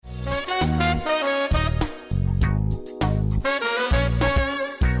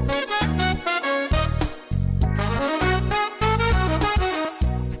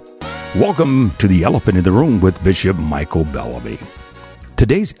Welcome to The Elephant in the Room with Bishop Michael Bellamy.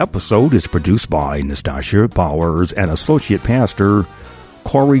 Today's episode is produced by Nastasha Powers and Associate Pastor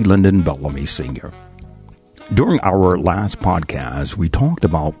Corey Lyndon Bellamy Sr. During our last podcast, we talked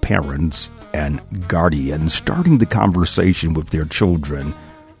about parents and guardians starting the conversation with their children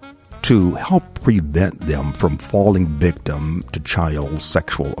to help prevent them from falling victim to child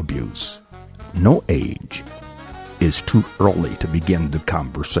sexual abuse. No age is too early to begin the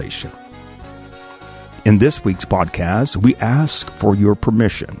conversation. In this week's podcast, we ask for your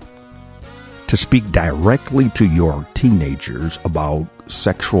permission to speak directly to your teenagers about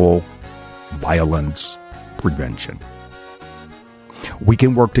sexual violence prevention. We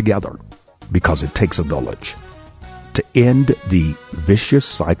can work together because it takes a village to end the vicious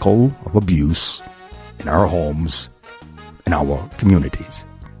cycle of abuse in our homes and our communities.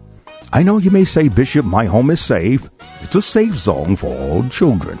 I know you may say, Bishop, my home is safe. It's a safe zone for all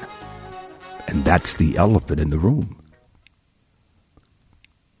children. And that's the elephant in the room.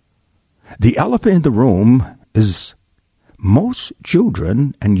 The elephant in the room is most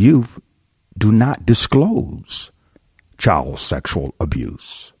children and youth do not disclose child sexual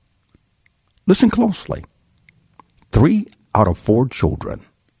abuse. Listen closely. 3 out of 4 children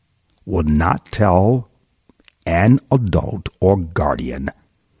will not tell an adult or guardian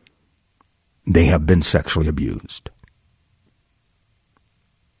they have been sexually abused.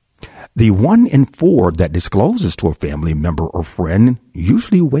 The 1 in 4 that discloses to a family member or friend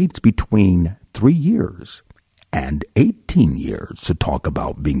usually waits between 3 years and 18 years to talk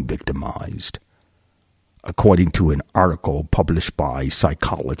about being victimized, according to an article published by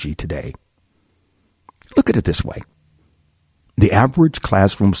Psychology Today. Look at it this way. The average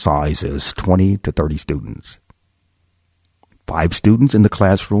classroom size is 20 to 30 students. 5 students in the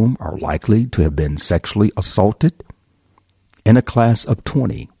classroom are likely to have been sexually assaulted in a class of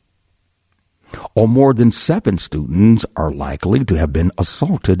 20. Or more than 7 students are likely to have been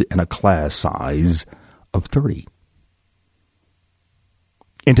assaulted in a class size of 30.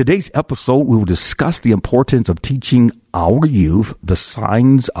 In today's episode, we will discuss the importance of teaching our youth the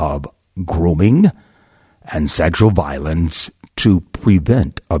signs of grooming and sexual violence to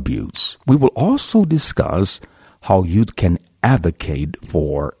prevent abuse. We will also discuss how youth can advocate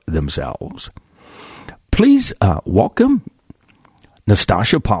for themselves. Please welcome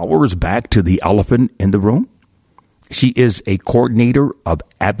Nastasha Powers back to the elephant in the room. She is a coordinator of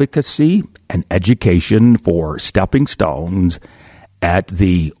advocacy and education for Stepping Stones at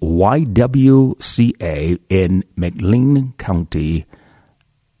the YWCA in McLean County,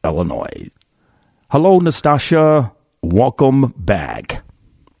 Illinois. Hello, Nastasha. Welcome back.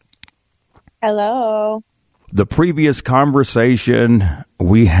 Hello. The previous conversation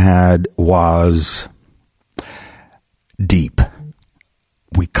we had was deep.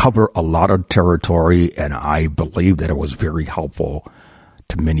 We cover a lot of territory, and I believe that it was very helpful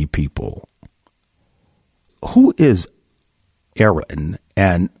to many people. Who is Erin,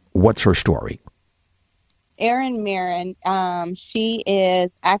 and what's her story? Erin Marin, she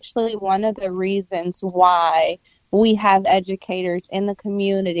is actually one of the reasons why we have educators in the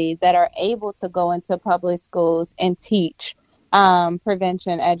community that are able to go into public schools and teach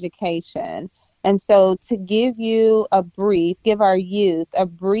prevention education. And so to give our youth a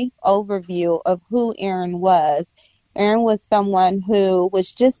brief overview of who Erin was someone who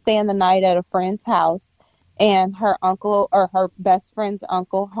was just staying the night at a friend's house, and her uncle or her best friend's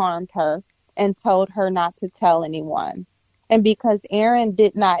uncle harmed her and told her not to tell anyone. And because Erin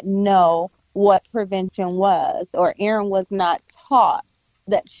did not know what prevention was, or Erin was not taught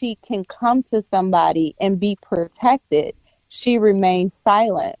that she can come to somebody and be protected, she remained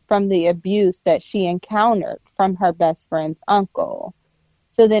silent from the abuse that she encountered from her best friend's uncle.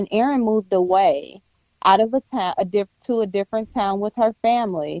 So then Erin moved away out of to a different town with her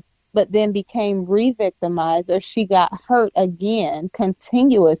family, but then became re-victimized, or she got hurt again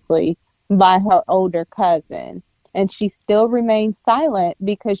continuously by her older cousin. And she still remained silent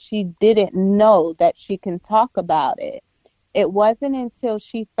because she didn't know that she can talk about it. It wasn't until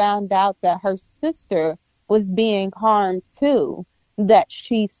she found out that her sister was being harmed too that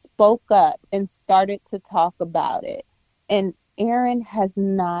she spoke up and started to talk about it. And Erin has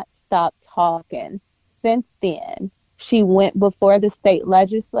not stopped talking since then. She went before the state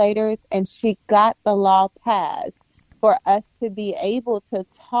legislators and she got the law passed for us to be able to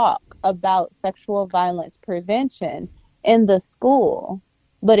talk about sexual violence prevention in the school.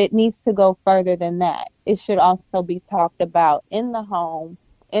 But it needs to go further than that. It should also be talked about in the home,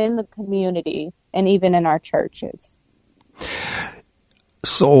 in the community, and even in our churches.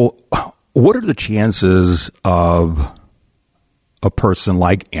 So what are the chances of a person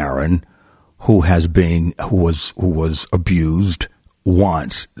like Erin who was abused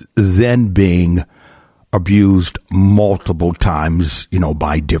once, then being abused multiple times,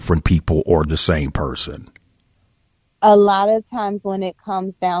 by different people or the same person? A lot of times when it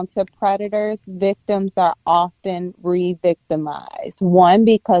comes down to predators, victims are often re-victimized. One,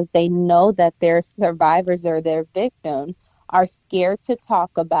 because they know that their survivors or their victims are scared to talk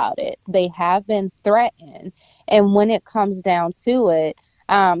about it. They have been threatened. And when it comes down to it,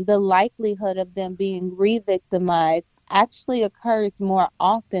 the likelihood of them being re-victimized actually occurs more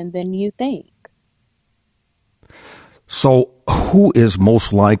often than you think. So who is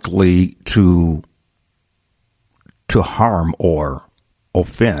most likely to harm or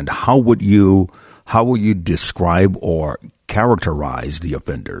offend? How would you describe or characterize the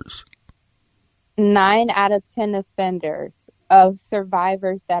offenders? 9 out of 10 offenders of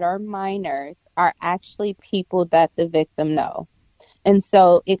survivors that are minors are actually people that the victim know. And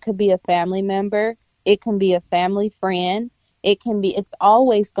so it could be a family member, it can be a family friend, it's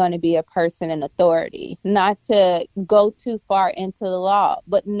always going to be a person in authority. Not to go too far into the law,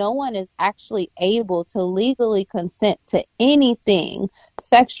 but no one is actually able to legally consent to anything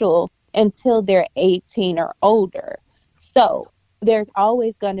sexual until they're 18 or older. So there's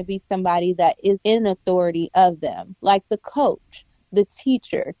always going to be somebody that is in authority of them, like the coach, the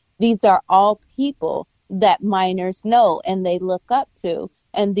teacher. These are all people that minors know and they look up to.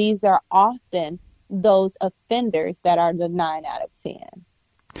 And these are often those offenders that are the 9 out of 10.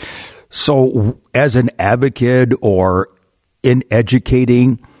 So as an advocate or in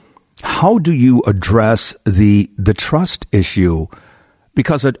educating, how do you address the trust issue?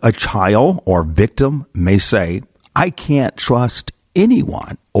 Because a child or victim may say, I can't trust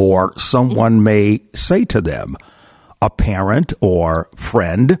anyone, or someone may say to them, a parent or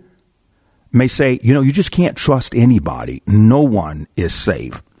friend may say, you just can't trust anybody. No one is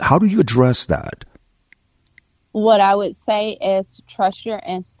safe. How do you address that? What I would say is trust your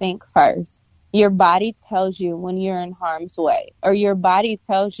instinct first. Your body tells you when you're in harm's way, or your body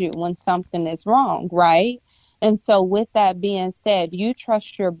tells you when something is wrong, right? And so with that being said, you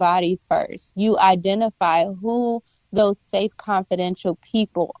trust your body first. You identify who those safe, confidential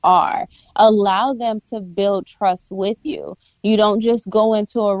people are. Allow them to build trust with you. You don't just go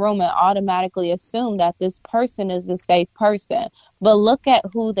into a room and automatically assume that this person is a safe person, but look at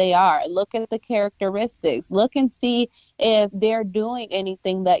who they are. Look at the characteristics. Look and see if they're doing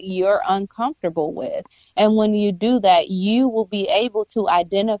anything that you're uncomfortable with. And when you do that, you will be able to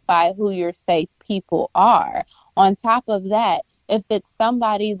identify who your safe people are. On top of that, if it's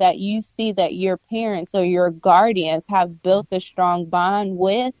somebody that you see that your parents or your guardians have built a strong bond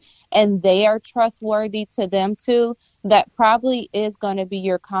with and they are trustworthy to them too, that probably is going to be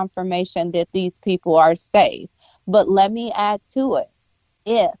your confirmation that these people are safe. But let me add to it.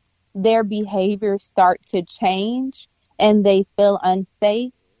 If their behaviors start to change and they feel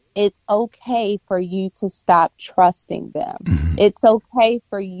unsafe, it's okay for you to stop trusting them. Mm-hmm. It's okay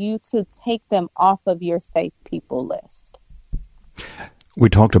for you to take them off of your safe people list. We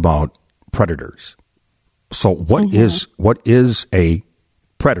talked about predators. So what is a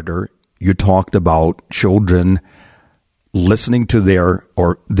predator? You talked about children listening to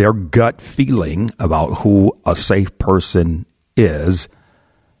their gut feeling about who a safe person is.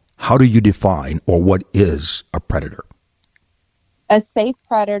 How do you define, or what is a predator? A safe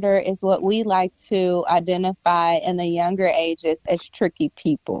predator is what we like to identify in the younger ages as tricky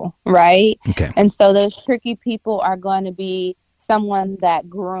people, right? Okay. And so those tricky people are going to be someone that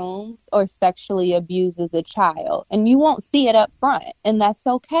grooms or sexually abuses a child. And you won't see it up front, and that's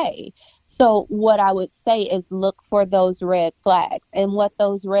okay. So what I would say is look for those red flags. And what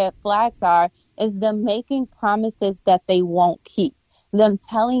those red flags are is them making promises that they won't keep. Them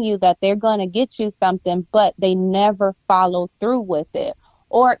telling you that they're going to get you something, but they never follow through with it.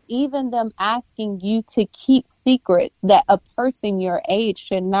 Or even them asking you to keep secrets that a person your age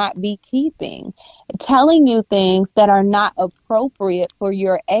should not be keeping. Telling you things that are not appropriate for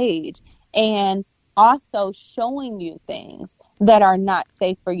your age. And also showing you things that are not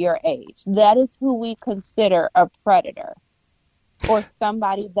safe for your age. That is who we consider a predator, or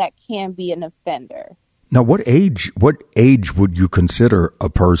somebody that can be an offender. Now, what age would you consider a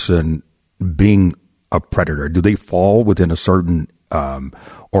person being a predator? Do they fall within a certain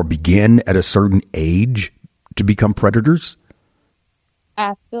or begin at a certain age to become predators?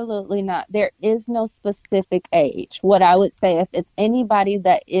 Absolutely not. There is no specific age. What I would say, if it's anybody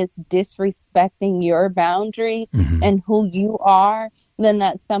that is disrespecting your boundaries mm-hmm. and who you are, then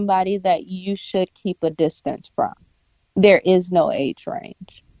that's somebody that you should keep a distance from. There is no age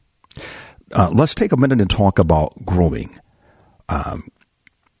range. Let's take a minute and talk about grooming.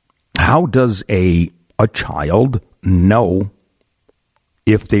 how does a child know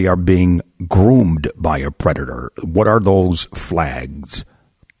if they are being groomed by a predator? What are those flags?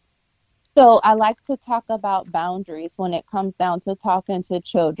 So I like to talk about boundaries when it comes down to talking to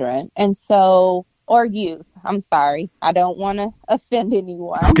children. And so, or youth, I'm sorry. I don't want to offend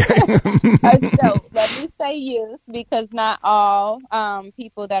anyone. Okay. So let me say youth, because not all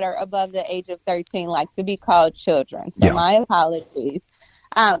people that are above the age of 13 like to be called children. So my apologies.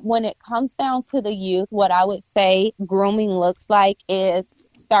 When it comes down to the youth, what I would say grooming looks like is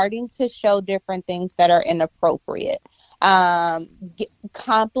starting to show different things that are inappropriate.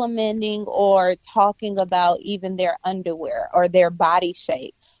 Complimenting or talking about even their underwear or their body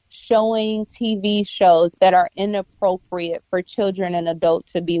shape, showing TV shows that are inappropriate for children and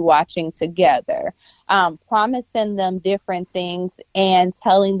adults to be watching together, promising them different things and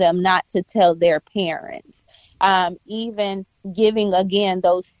telling them not to tell their parents, even giving, again,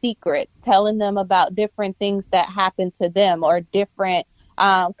 those secrets, telling them about different things that happen to them or different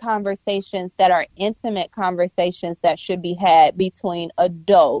conversations that are intimate conversations that should be had between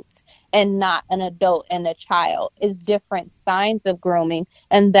adults and not an adult and a child is different signs of grooming.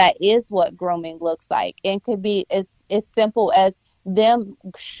 And that is what grooming looks like. And could be as simple as them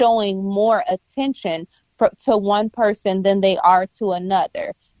showing more attention to one person than they are to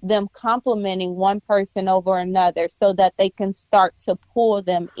another, them complimenting one person over another so that they can start to pull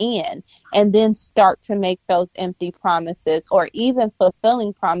them in and then start to make those empty promises or even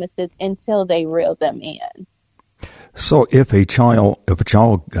fulfilling promises until they reel them in. So if a child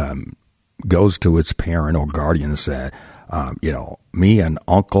goes to its parent or guardian and said, me and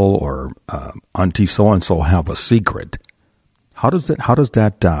uncle or auntie so-and-so have a secret, how does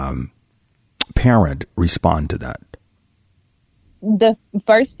that parent respond to that? The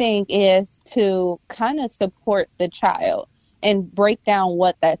first thing is to kind of support the child and break down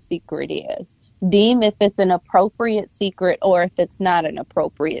what that secret is. Deem if it's an appropriate secret or if it's not an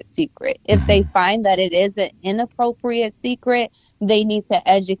appropriate secret. If they find that it is an inappropriate secret, they need to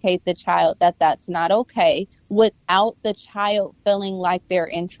educate the child that that's not okay without the child feeling like they're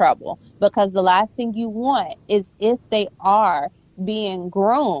in trouble. Because the last thing you want is, if they are being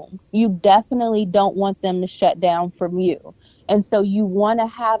groomed, you definitely don't want them to shut down from you. And so you want to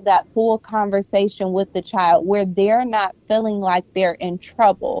have that full conversation with the child where they're not feeling like they're in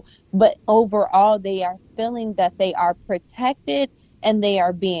trouble, but overall they are feeling that they are protected and they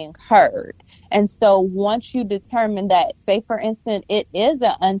are being heard. And so once you determine that, say for instance, it is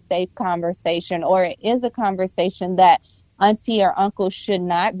an unsafe conversation or it is a conversation that auntie or uncle should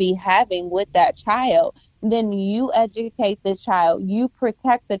not be having with that child, then you educate the child, you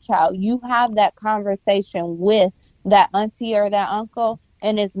protect the child, you have that conversation with that auntie or that uncle,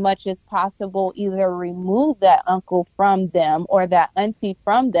 and as much as possible, either remove that uncle from them or that auntie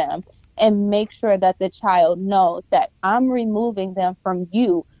from them and make sure that the child knows that I'm removing them from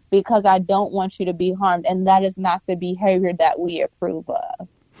you because I don't want you to be harmed. And that is not the behavior that we approve of.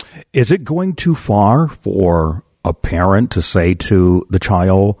 Is it going too far for a parent to say to the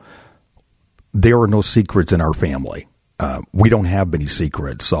child, there are no secrets in our family? We don't have any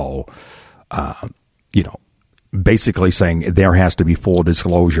secrets. So, basically saying there has to be full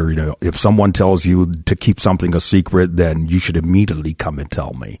disclosure. If someone tells you to keep something a secret, then you should immediately come and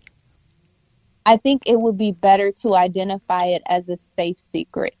tell me. I think it would be better to identify it as a safe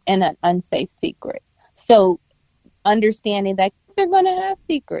secret and an unsafe secret. So understanding that they're going to have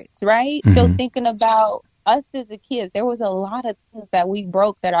secrets, right? Mm-hmm. So thinking about us as a kids, there was a lot of things that we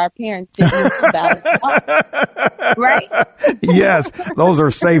broke that our parents didn't know about, right? Yes, those are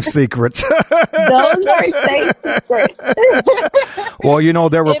safe secrets. Those are safe secrets. Well,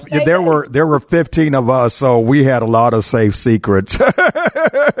 there were 15 of us, so we had a lot of safe secrets.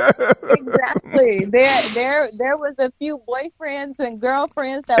 Exactly. There was a few boyfriends and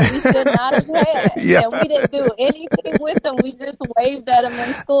girlfriends that we should not have had. Yeah. And we didn't do anything with them. We just waved at them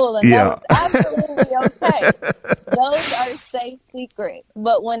in school, and that was absolutely okay. Those are safe secrets.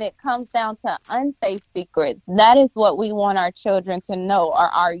 But when it comes down to unsafe secrets, that is what we want our children to know or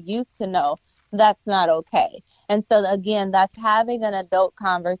our youth to know. That's not okay. And so, again, that's having an adult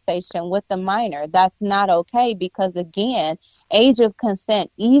conversation with the minor. That's not okay because, again, age of consent,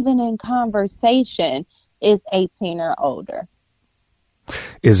 even in conversation, is 18 or older.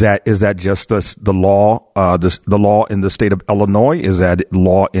 Is that just the law? The law in the state of Illinois? Is that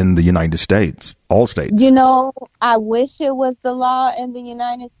law in the United States? All states? I wish it was the law in the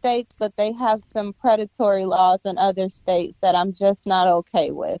United States, but they have some predatory laws in other states that I'm just not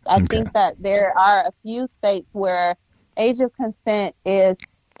okay with. I think that there are a few states where age of consent is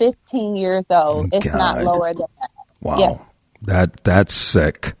 15 years old, if not lower than that. Wow, that's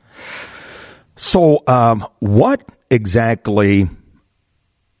sick. So what exactly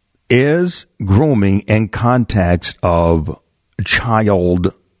is grooming in context of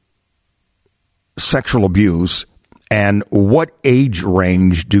child sexual abuse, and what age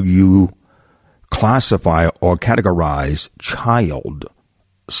range do you classify or categorize child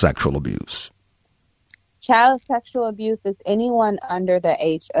sexual abuse? Child sexual abuse is anyone under the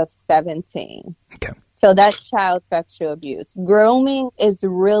age of 17. Okay. So that's child sexual abuse. Grooming is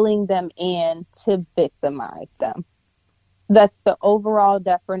reeling them in to victimize them. That's the overall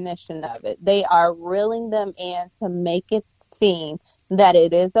definition of it. They are reeling them in to make it seem that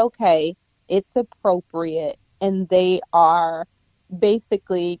it is okay, it's appropriate, and they are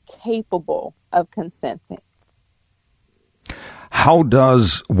basically capable of consenting. How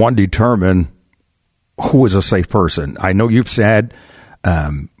does one determine who is a safe person? I know you've said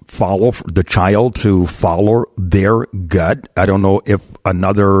follow the child to follow their gut. I don't know if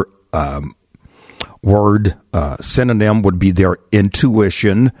another word synonym would be their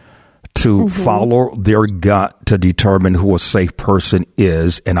intuition, to follow their gut to determine who a safe person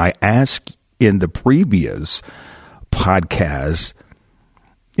is. And I asked in the previous podcast,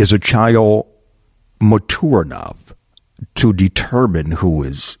 is a child mature enough to determine who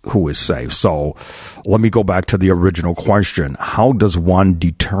is safe? So let me go back to the original question. How does one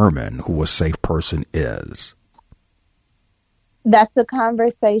determine who a safe person is? That's a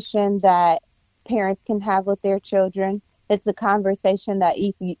conversation that parents can have with their children. It's a conversation that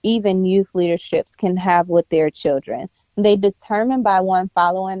even youth leaderships can have with their children. They determine by one,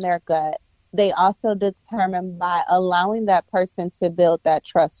 following their gut. They also determine by allowing that person to build that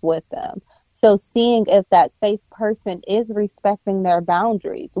trust with them. So seeing if that safe person is respecting their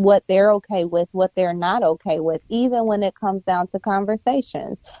boundaries, what they're okay with, what they're not okay with, even when it comes down to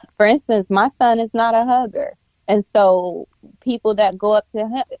conversations. For instance, my son is not a hugger. And so people that go up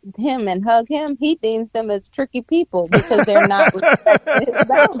to him and hug him, he deems them as tricky people because they're not respecting his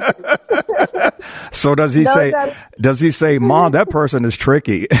boundaries. So does he say, Mom, that person is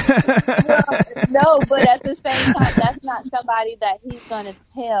tricky? No, but at the same time, that's not somebody that he's going to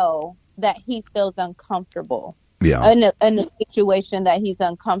tell that he feels uncomfortable in a situation that he's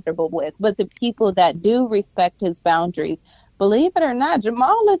uncomfortable with. But the people that do respect his boundaries, believe it or not,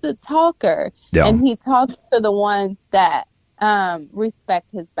 Jamal is a talker, and he talks to the ones that respect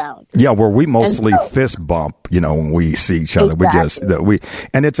his boundaries. Yeah, where we mostly fist bump, when we see each other. Exactly.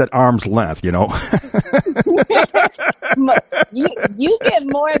 And it's at arm's length, You get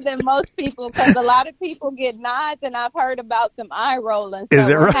more than most people because a lot of people get nods, and I've heard about some eye rolling. So is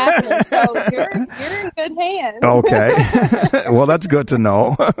it right? So you're in good hands. Okay. Well, that's good to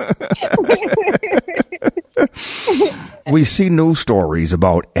know. We see news stories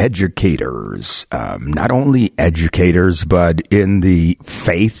about educators, not only educators, but in the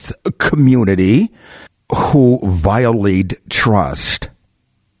faith community, who violate trust.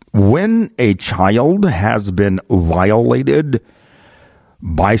 When a child has been violated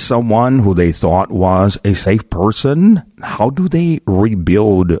by someone who they thought was a safe person, how do they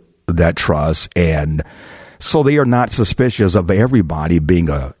rebuild that trust? And so they are not suspicious of everybody being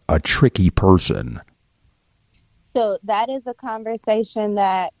a tricky person. So that is a conversation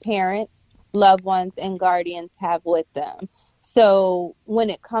that parents, loved ones, and guardians have with them. So when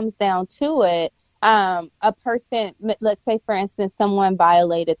it comes down to it, a person, let's say, for instance, someone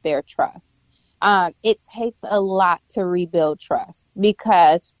violated their trust. It takes a lot to rebuild trust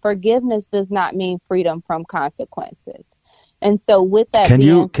because forgiveness does not mean freedom from consequences. And so with that can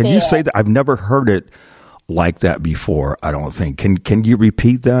you say that? I've never heard it like that before, I don't think. Can you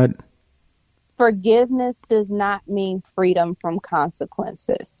repeat that? Forgiveness does not mean freedom from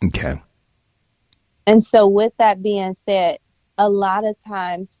consequences. Okay. And so with that being said, a lot of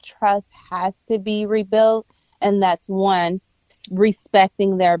times trust has to be rebuilt. And that's one,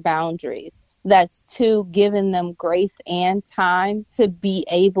 respecting their boundaries. That's two, giving them grace and time to be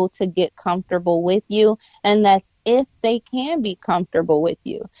able to get comfortable with you. And that's if they can be comfortable with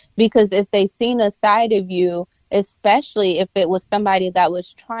you. Because if they've seen a side of you, especially if it was somebody that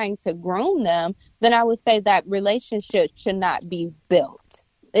was trying to groom them, then I would say that relationship should not be built.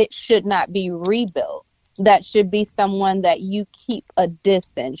 It should not be rebuilt. That should be someone that you keep a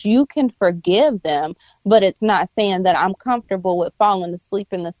distance. You can forgive them, but it's not saying that I'm comfortable with falling asleep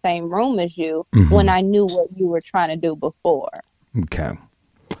in the same room as you when I knew what you were trying to do before. Okay.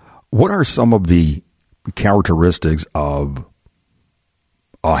 What are some of the characteristics of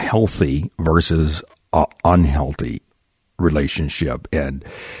a healthy versus an unhealthy relationship? And,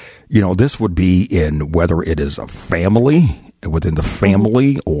 this would be in whether it is a family, within the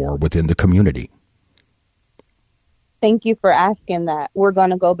family, or within the community. Thank you for asking that. We're going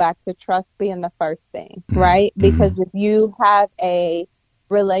to go back to trust being the first thing, right? Because if you have a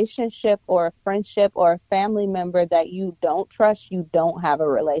relationship or a friendship or a family member that you don't trust, you don't have a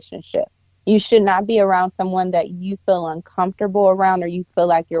relationship. You should not be around someone that you feel uncomfortable around or you feel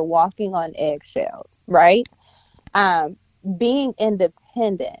like you're walking on eggshells, right? Being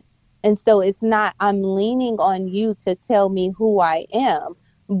independent. And so it's not, I'm leaning on you to tell me who I am,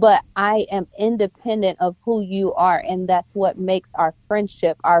 but I am independent of who you are. And that's what makes our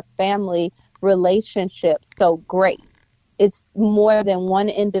friendship, our family relationship so great. It's more than one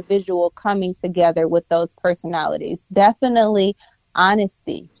individual coming together with those personalities. Definitely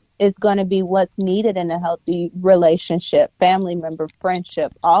honesty is going to be what's needed in a healthy relationship, family member,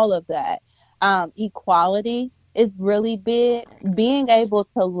 friendship, all of that. Equality is really big. Being able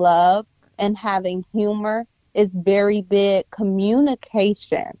to love and having humor is very big.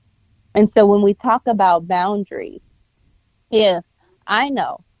 Communication. And so when we talk about boundaries, if I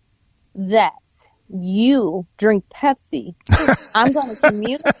know that you drink Pepsi, I'm going to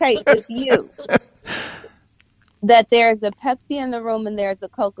communicate with you that there's a Pepsi in the room and there's a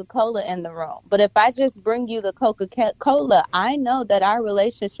Coca-Cola in the room. But if I just bring you the Coca-Cola, I know that our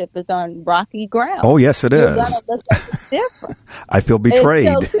relationship is on rocky ground. Oh, yes, it is. You're going to look at it different. I feel betrayed.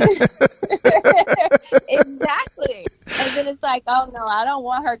 Exactly. And then it's like, oh, no, I don't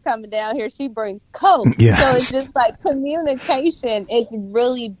want her coming down here. She brings Coke. Yes. So it's just like communication is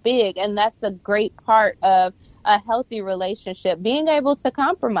really big. And that's a great part of a healthy relationship, being able to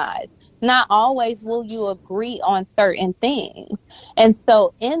compromise. Not always will you agree on certain things. And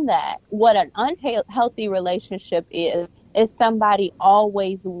so in that, what an unhealthy relationship is somebody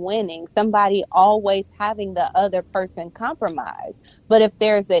always winning, somebody always having the other person compromise. But if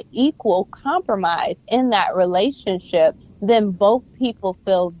there's an equal compromise in that relationship, then both people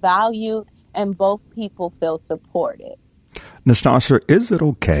feel valued and both people feel supported. Nastasha, is it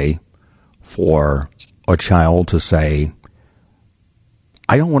okay for a child to say,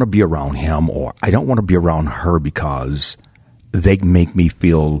 I don't want to be around him or I don't want to be around her because they make me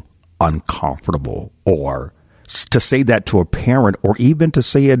feel uncomfortable, or to say that to a parent or even to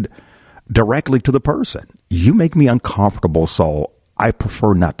say it directly to the person? You make me uncomfortable, so I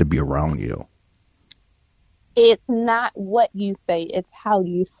prefer not to be around you. It's not what you say, it's how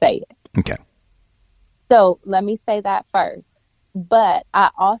you say it. Okay. So let me say that first. But I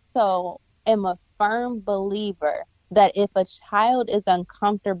also am a firm believer that if a child is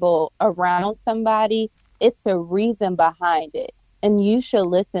uncomfortable around somebody, it's a reason behind it. And you should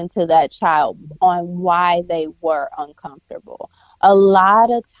listen to that child on why they were uncomfortable. A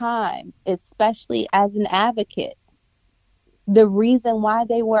lot of times, especially as an advocate, the reason why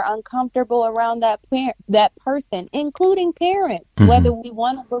they were uncomfortable around that person, including parents, whether we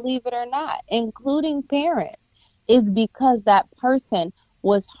want to believe it or not, including parents, is because that person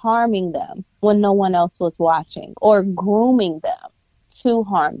was harming them when no one else was watching, or grooming them to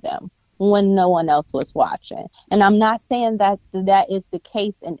harm them when no one else was watching. And I'm not saying that that is the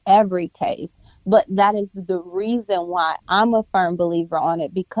case in every case, but that is the reason why I'm a firm believer on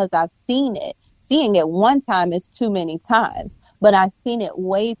it, because I've seen it. Seeing it one time is too many times, but I've seen it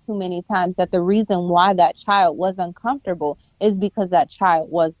way too many times that the reason why that child was uncomfortable is because that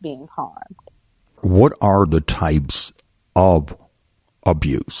child was being harmed. What are the types of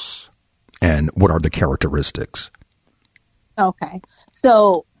abuse and what are the characteristics? Okay.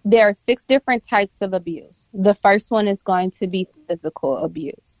 So there are 6 different types of abuse. The first one is going to be physical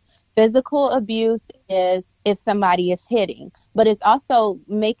abuse. Physical abuse is if somebody is hitting, but it's also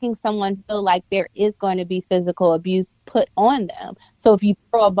making someone feel like there is going to be physical abuse put on them. So if you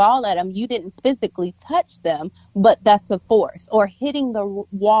throw a ball at them, you didn't physically touch them, but that's a force. Or hitting the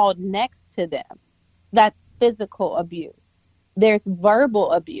wall next to them, that's physical abuse. There's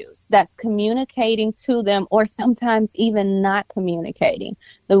verbal abuse, that's communicating to them or sometimes even not communicating.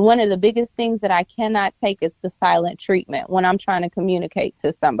 One of the biggest things that I cannot take is the silent treatment when I'm trying to communicate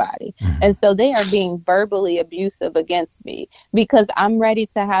to somebody. And so they are being verbally abusive against me because I'm ready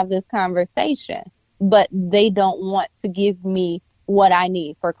to have this conversation, but they don't want to give me what I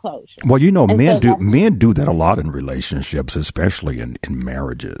need for closure. Well, you know, men do that a lot in relationships, especially in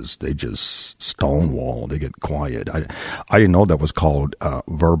marriages. They just stonewall. They get quiet. I didn't know that was called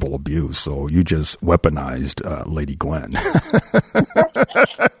verbal abuse. So you just weaponized Lady Gwen.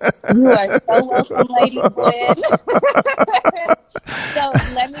 You are so welcome, Lady Gwen. So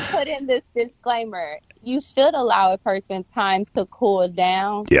let me put in this disclaimer. You should allow a person time to cool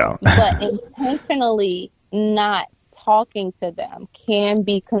down. Yeah. But intentionally not talking to them can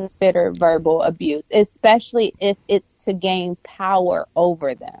be considered verbal abuse, especially if it's to gain power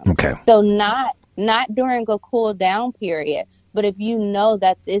over them. Okay. So not not during a cool down period. But if you know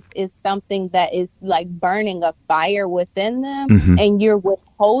that this is something that is like burning a fire within them, and you're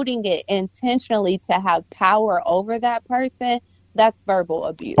withholding it intentionally to have power over that person, that's verbal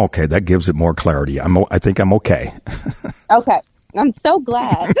abuse. Okay, that gives it more clarity. I think I'm okay. Okay, I'm so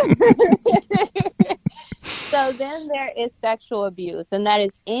glad. So then there is sexual abuse, and that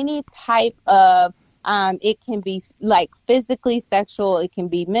is any type of it can be like physically sexual, it can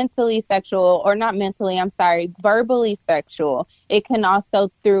be mentally sexual, or not mentally, I'm sorry, verbally sexual. It can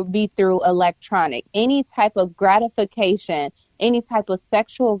also be through electronic. Any type of gratification, any type of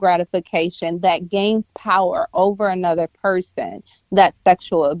sexual gratification that gains power over another person, that's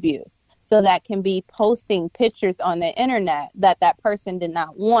sexual abuse. So that can be posting pictures on the internet that person did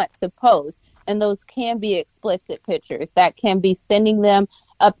not want to post. And those can be explicit pictures. That can be sending them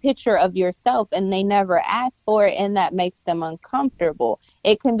a picture of yourself and they never asked for it, and that makes them uncomfortable.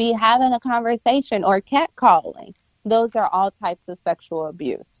 It can be having a conversation or catcalling. Those are all types of sexual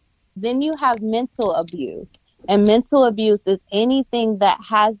abuse. Then you have mental abuse. And mental abuse is anything that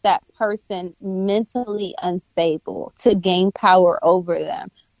has that person mentally unstable to gain power over them.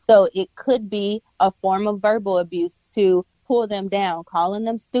 So it could be a form of verbal abuse to pull them down, calling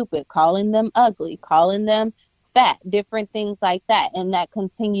them stupid, calling them ugly, calling them fat, different things like that. And that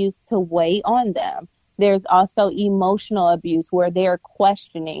continues to weigh on them. There's also emotional abuse where they're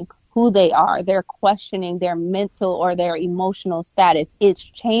questioning who they are. They're questioning their mental or their emotional status. It's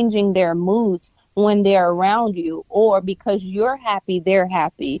changing their moods when they're around you, or because you're happy, they're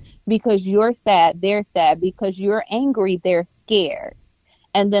happy. Because you're sad, they're sad. Because you're angry, they're scared.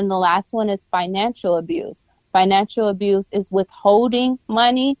 And then the last one is financial abuse. Financial abuse is withholding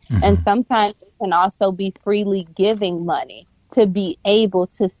money, and sometimes it can also be freely giving money to be able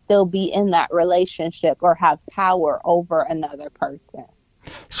to still be in that relationship or have power over another person.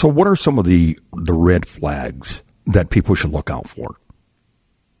 So what are some of the red flags that people should look out for?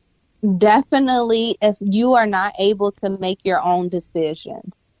 Definitely, if you are not able to make your own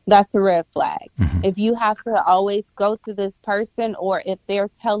decisions, that's a red flag. If you have to always go to this person, or if they're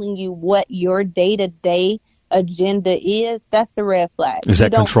telling you what your day-to-day agenda is, that's a red flag. Is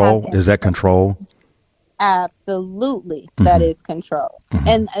that control? Is that control? Absolutely. That is control.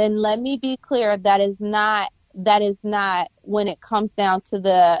 And let me be clear, that is not when it comes down to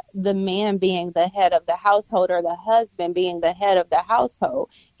the man being the head of the household or the husband being the head of the household.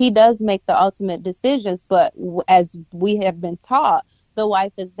 He does make the ultimate decisions, but as we have been taught, the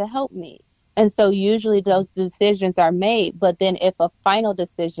wife is the helpmeet. And so usually those decisions are made, but then if a final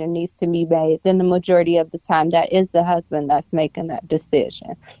decision needs to be made, then the majority of the time that is the husband that's making that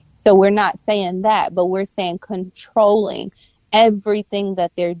decision. So we're not saying that, but we're saying controlling everything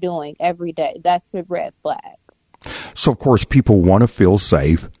that they're doing every day. That's a red flag. So, of course, people want to feel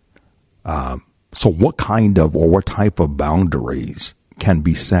safe. So what kind of or what type of boundaries can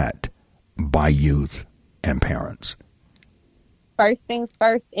be set by youth and parents? First things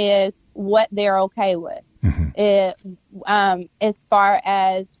first is what they're okay with. As far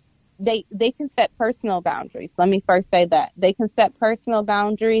as they can set personal boundaries. Let me first say that. They can set personal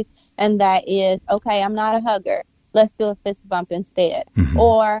boundaries, and that is, okay, I'm not a hugger. Let's do a fist bump instead.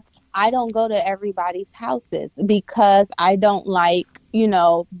 Or I don't go to everybody's houses because I don't like,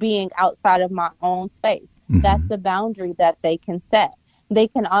 being outside of my own space. That's the boundary that they can set. They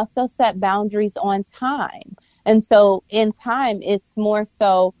can also set boundaries on time. And so in time, it's more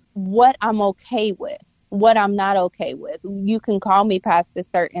so what I'm okay with, what I'm not okay with. You can call me past a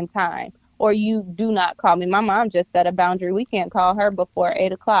certain time, or you do not call me. My mom just set a boundary. We can't call her before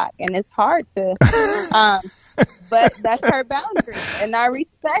 8:00. And it's hard to, but that's her boundary, and I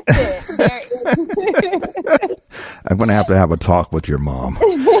respect it. I'm going to have a talk with your mom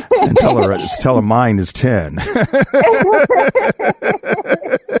and tell her mine is 10.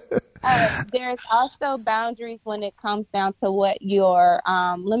 There's also boundaries when it comes down to what your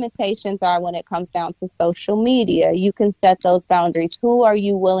limitations are when it comes down to social media. You can set those boundaries. Who are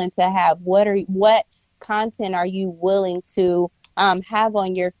you willing to have? What content are you willing to have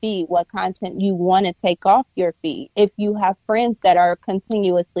on your feed? What content you want to take off your feed? If you have friends that are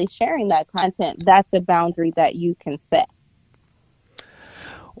continuously sharing that content, that's a boundary that you can set.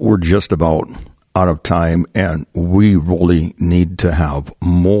 We're just about out of time, and we really need to have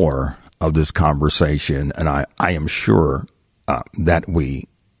more of this conversation, and I am sure that we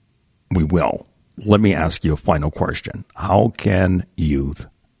will. Let me ask you a final question. How can youth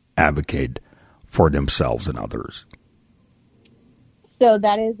advocate for themselves and others? So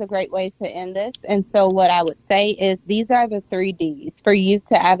that is a great way to end this. And so what I would say is these are the 3 Ds for youth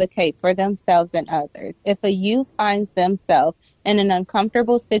to advocate for themselves and others. If a youth finds themselves in an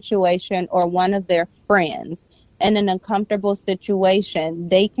uncomfortable situation, or one of their friends in an uncomfortable situation,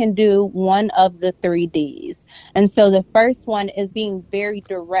 they can do one of the 3 Ds. And so the first one is being very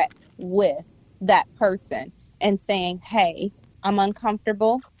direct with that person and saying, hey, I'm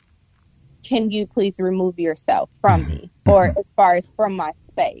uncomfortable. Can you please remove yourself from me? Or as far as from my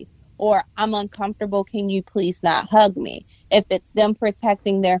space? Or I'm uncomfortable. Can you please not hug me? If it's them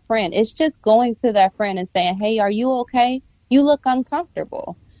protecting their friend, it's just going to that friend and saying, hey, are you okay? You look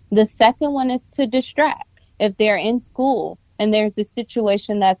uncomfortable. The second one is to distract. If they're in school and there's a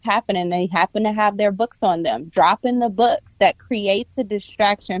situation that's happening, they happen to have their books on them, drop in the books. That creates a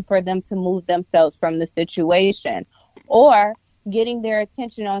distraction for them to move themselves from the situation, or getting their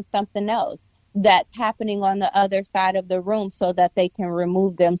attention on something else that's happening on the other side of the room so that they can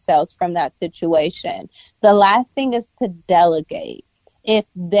remove themselves from that situation. The last thing is to delegate. If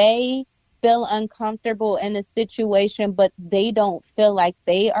they feel uncomfortable in a situation, but they don't feel like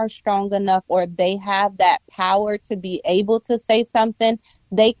they are strong enough or they have that power to be able to say something,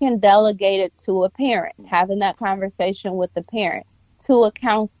 they can delegate it to a parent, having that conversation with the parent, to a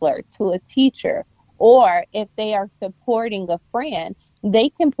counselor, to a teacher. Or if they are supporting a friend, they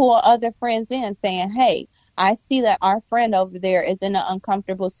can pull other friends in saying, hey, I see that our friend over there is in an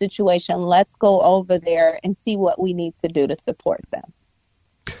uncomfortable situation. Let's go over there and see what we need to do to support them.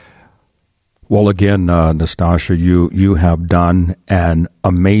 Well, again, Nastasha, you have done an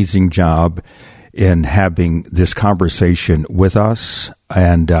amazing job in having this conversation with us.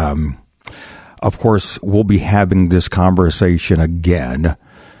 And, of course, we'll be having this conversation again,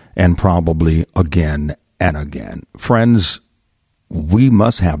 and probably again and again. Friends, we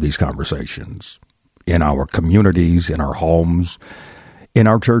must have these conversations in our communities, in our homes, in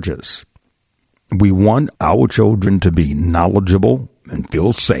our churches. We want our children to be knowledgeable and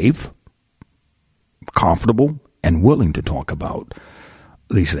feel safe, comfortable, and willing to talk about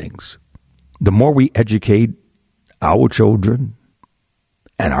these things. The more we educate our children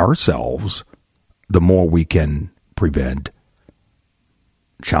and ourselves, the more we can prevent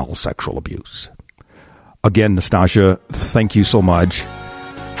child sexual abuse. Again, Nastasha, thank you so much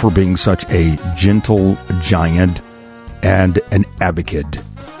for being such a gentle giant and an advocate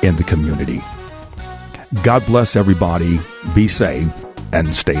in the community. God bless everybody. Be safe and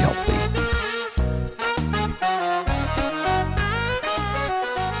stay healthy.